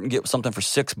Walmart and get something for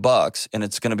 $6, and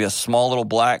it's going to be a small little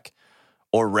black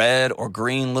or red or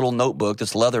green little notebook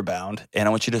that's leather bound, and I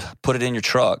want you to put it in your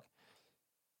truck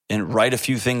and write a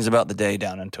few things about the day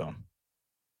down into them.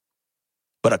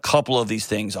 But a couple of these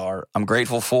things are, I'm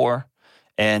grateful for,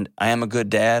 and I am a good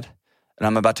dad, and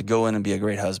I'm about to go in and be a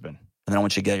great husband. And then I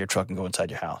want you to get out of your truck and go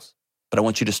inside your house. But I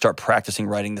want you to start practicing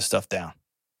writing this stuff down.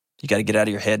 You got to get out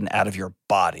of your head and out of your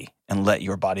body and let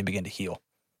your body begin to heal.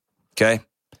 Okay? And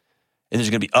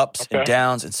there's going to be ups and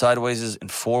downs and sideways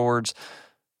and forwards.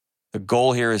 The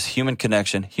goal here is human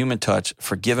connection, human touch,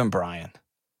 forgiving Brian.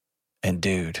 And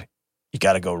dude, you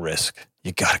got to go risk.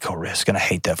 You got to go risk. And I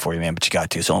hate that for you, man, but you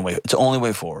got to. It's the only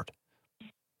way forward.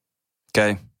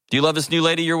 Okay? Do you love this new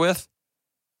lady you're with?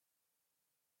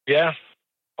 Yeah,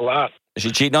 a lot. Is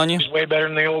she cheating on you? She's way better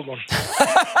than the old one.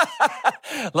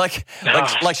 like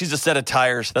she's a set of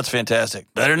tires. That's fantastic.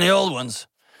 Better than the old ones.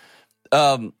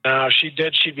 No, if she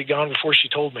did, she'd be gone before she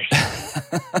told me.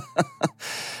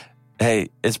 Hey,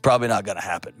 it's probably not going to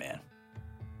happen, man.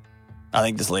 I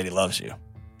think this lady loves you.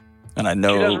 And I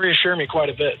know... She does reassure me quite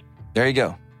a bit. There you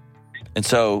go. And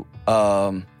so,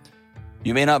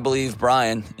 you may not believe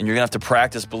Brian, and you're going to have to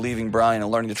practice believing Brian and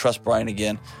learning to trust Brian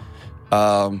again.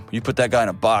 You put that guy in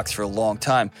a box for a long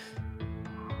time.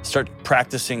 Start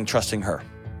practicing trusting her.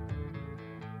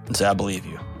 And say, I believe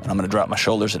you. And I'm going to drop my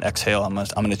shoulders and exhale. I'm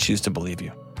going to choose to believe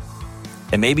you.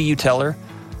 And maybe you tell her,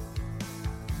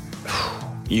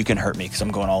 you can hurt me because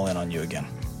I'm going all in on you again.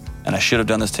 And I should have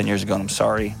done this 10 years ago, and I'm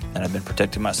sorry. And I've been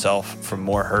protecting myself from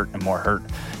more hurt and more hurt.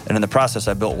 And in the process,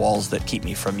 I built walls that keep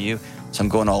me from you. So I'm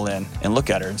going all in, and look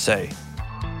at her and say,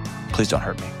 please don't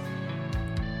hurt me.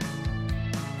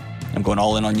 I'm going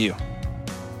all in on you.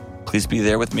 Please be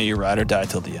there with me, ride or die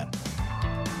till the end.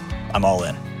 I'm all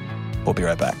in. We'll be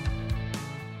right back.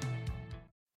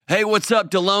 Hey, what's up?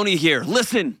 Deloney here.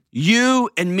 Listen, you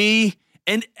and me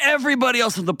and everybody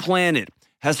else on the planet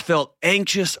has felt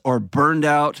anxious or burned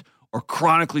out or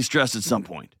chronically stressed at some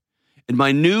point. In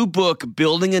my new book,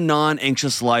 Building a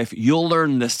Non-Anxious Life, you'll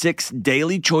learn the 6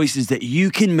 daily choices that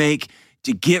you can make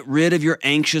to get rid of your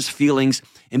anxious feelings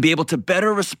and be able to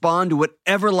better respond to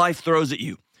whatever life throws at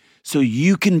you so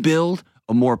you can build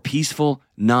a more peaceful,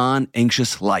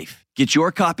 non-anxious life. Get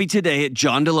your copy today at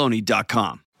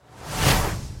johndeloney.com.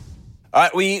 All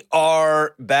right, we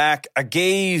are back. I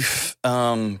gave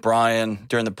Brian,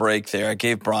 during the break there, I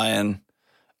gave Brian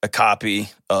a copy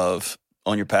of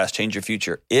On Your Past, Change Your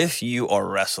Future. If you are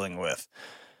wrestling with,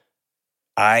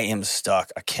 I am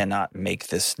stuck, I cannot make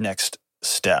this next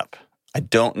step. I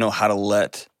don't know how to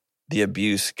let the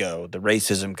abuse go, the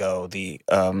racism go, the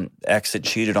ex that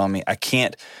cheated on me. I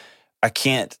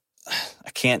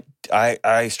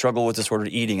struggle with disordered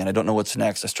eating, and I don't know what's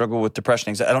next. I struggle with depression,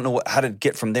 anxiety. I don't know how to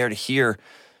get from there to here,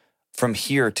 from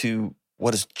here to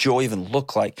what does joy even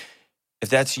look like. If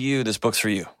that's you, this book's for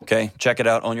you, okay? Check it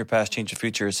out, On Your Past, Change Your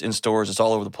Future. It's in stores. It's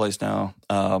all over the place now.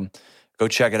 Go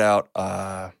check it out.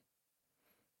 The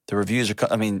reviews are,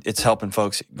 it's helping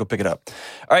folks. Go pick it up.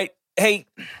 All right. Hey,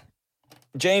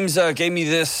 James gave me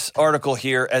this article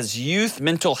here. As youth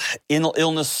mental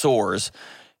illness soars,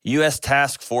 U.S.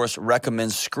 Task Force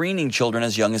recommends screening children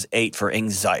as young as 8 for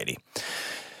anxiety.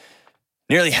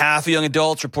 Nearly half of young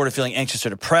adults reported feeling anxious or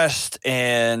depressed.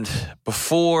 And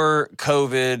before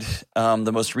COVID,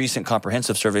 the most recent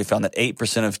comprehensive survey found that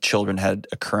 8% of children had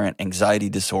a current anxiety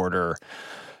disorder.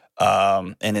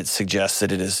 And it suggests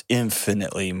that it is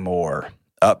infinitely more,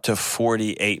 up to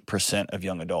 48% of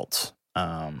young adults,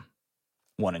 1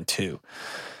 and 2.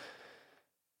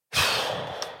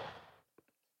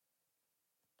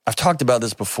 I've talked about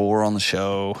this before on the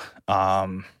show.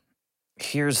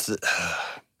 Here's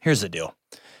the deal.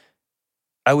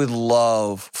 I would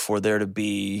love for there to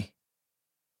be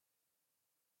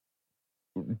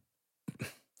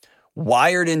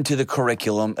wired into the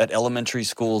curriculum at elementary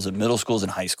schools and middle schools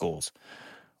and high schools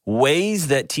ways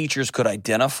that teachers could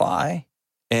identify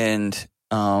and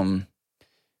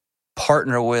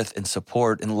partner with and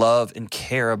support and love and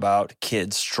care about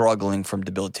kids struggling from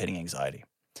debilitating anxiety.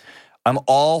 I'm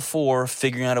all for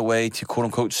figuring out a way to, quote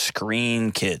unquote,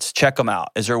 screen kids. Check them out.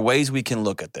 Is there ways we can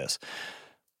look at this?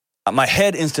 My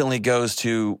head instantly goes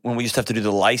to when we used to have to do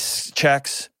the lice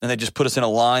checks and they just put us in a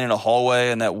line in a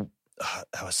hallway, and that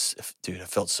was, dude, it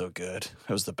felt so good.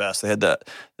 It was the best. They had that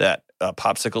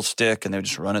popsicle stick and they would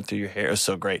just run it through your hair. It was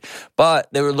so great. But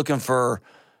they were looking for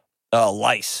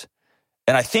lice.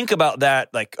 And I think about that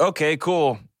like, okay,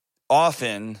 cool.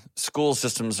 Often school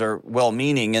systems are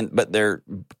well-meaning, but they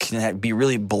can be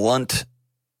really blunt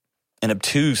and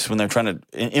obtuse when they're trying to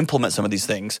implement some of these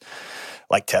things,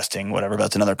 like testing, whatever.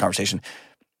 That's another conversation.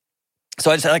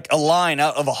 So I just had like a line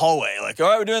out of a hallway, like, all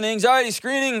right, we're doing the anxiety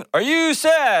screening. Are you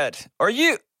sad? Are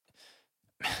you?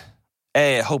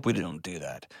 A, I hope we don't do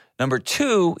that. Number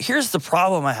 2, here's the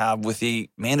problem I have with the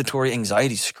mandatory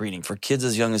anxiety screening for kids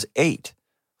as young as 8.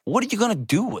 What are you going to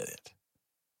do with it?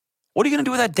 What are you going to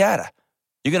do with that data? Are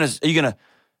you going to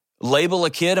label a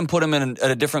kid and put him at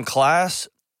a different class,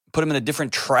 put him in a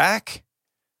different track,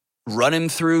 run him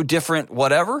through different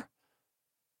whatever?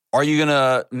 Are you going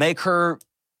to make her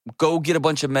go get a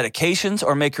bunch of medications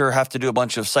or make her have to do a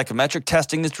bunch of psychometric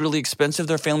testing that's really expensive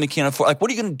their family can't afford? Like,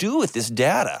 what are you going to do with this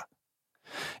data?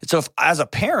 And so if, as a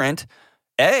parent,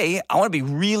 I want to be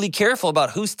really careful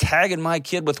about who's tagging my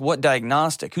kid with what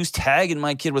diagnostic, who's tagging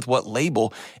my kid with what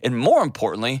label, and more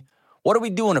importantly, what are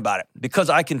we doing about it? Because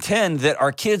I contend that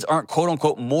our kids aren't, quote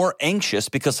unquote, more anxious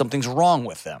because something's wrong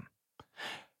with them.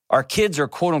 Our kids are,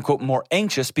 quote unquote, more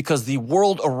anxious because the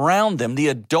world around them, the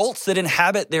adults that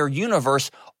inhabit their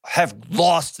universe, have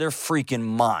lost their freaking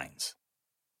minds.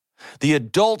 The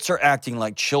adults are acting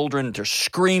like children. They're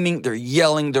screaming, they're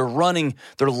yelling, they're running,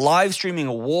 they're live streaming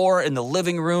a war in the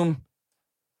living room.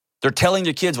 They're telling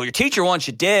their kids, well, your teacher wants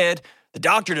you dead. The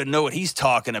doctor doesn't know what he's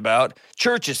talking about.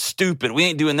 Church is stupid. We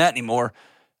ain't doing that anymore.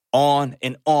 on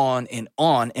and on and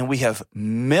on. And we have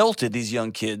melted these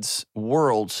young kids'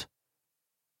 worlds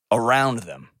around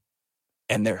them.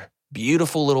 And their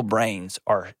beautiful little brains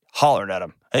are hollering at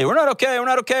them. Hey, we're not okay. We're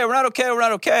not okay. We're not okay. We're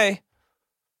not okay.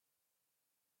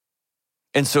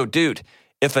 And so, dude,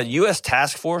 if a U.S.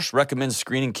 task force recommends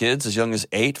screening kids as young as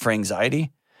 8 for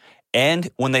anxiety, and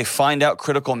when they find out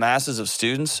critical masses of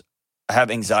students have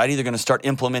anxiety, they're going to start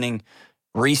implementing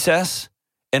recess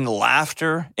and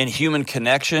laughter and human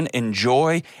connection and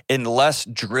joy and less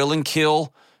drill and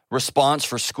kill response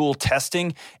for school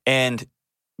testing and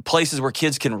places where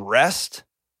kids can rest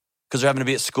because they're having to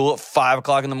be at school at 5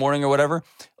 o'clock in the morning or whatever.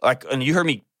 And you heard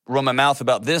me run my mouth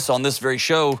about this on this very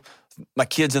show, my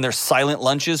kids in their silent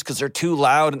lunches because they're too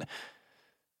loud.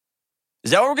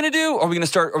 Is that what we're going to do? Or are we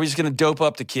just going to dope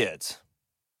up the kids?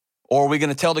 Or are we going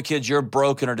to tell the kids you're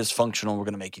broken or dysfunctional and we're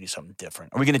going to make you do something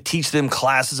different? Are we going to teach them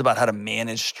classes about how to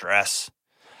manage stress,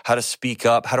 how to speak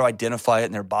up, how to identify it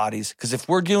in their bodies? Because if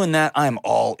we're doing that, I'm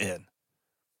all in.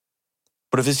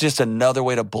 But if it's just another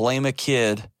way to blame a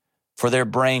kid for their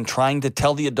brain trying to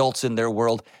tell the adults in their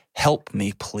world, help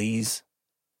me, please.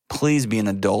 Please be an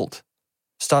adult.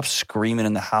 Stop screaming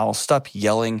in the house. Stop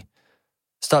yelling.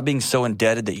 Stop being so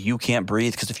indebted that you can't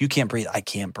breathe. Because if you can't breathe, I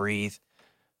can't breathe.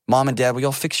 Mom and dad, we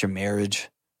all fix your marriage.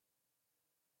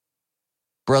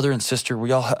 Brother and sister, if we're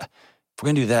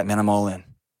going to do that, man, I'm all in.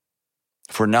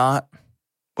 If we're not,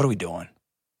 what are we doing?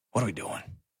 What are we doing?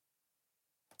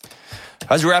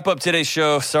 As we wrap up today's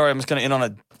show, sorry, I'm just going to end on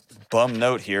a bum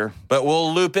note here, but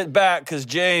we'll loop it back because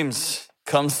James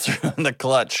comes through in the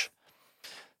clutch.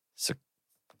 So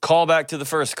call back to the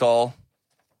first call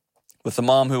with the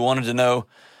mom who wanted to know,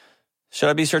 should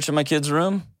I be searching my kid's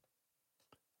room?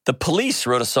 The Police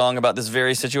wrote a song about this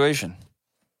very situation.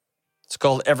 It's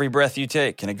called Every Breath You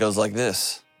Take, and it goes like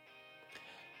this.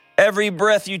 Every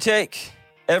breath you take,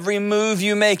 every move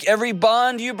you make, every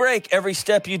bond you break, every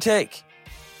step you take,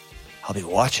 I'll be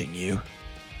watching you.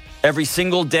 Every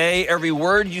single day, every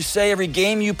word you say, every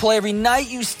game you play, every night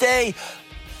you stay,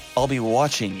 I'll be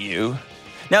watching you.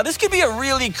 Now, this could be a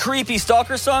really creepy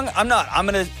stalker song. I'm not. I'm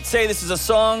going to say this is a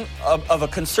song of a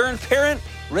concerned parent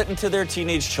written to their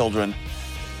teenage children.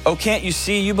 Oh, can't you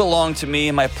see you belong to me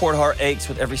and my poor heart aches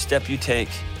with every step you take?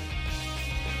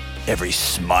 Every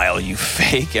smile you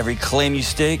fake, every claim you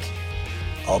stake,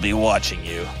 I'll be watching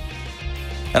you.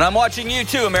 And I'm watching you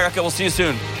too, America. We'll see you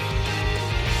soon.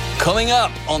 Coming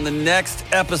up on the next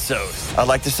episode, I'd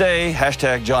like to say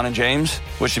hashtag John and James,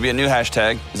 which should be a new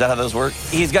hashtag. Is that how those work?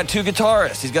 He's got 2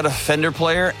 guitarists. He's got a Fender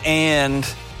player and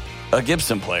a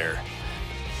Gibson player.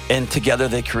 And together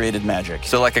they created magic.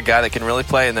 So like a guy that can really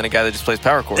play and then a guy that just plays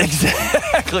power chords.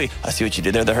 Exactly. I see what you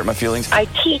did there. That hurt my feelings. I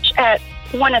teach at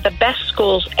one of the best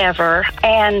schools ever,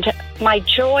 and my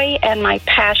joy and my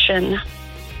passion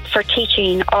for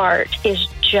teaching art is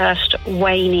just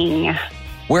waning.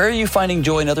 Where are you finding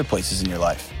joy in other places in your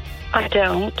life? I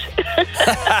don't.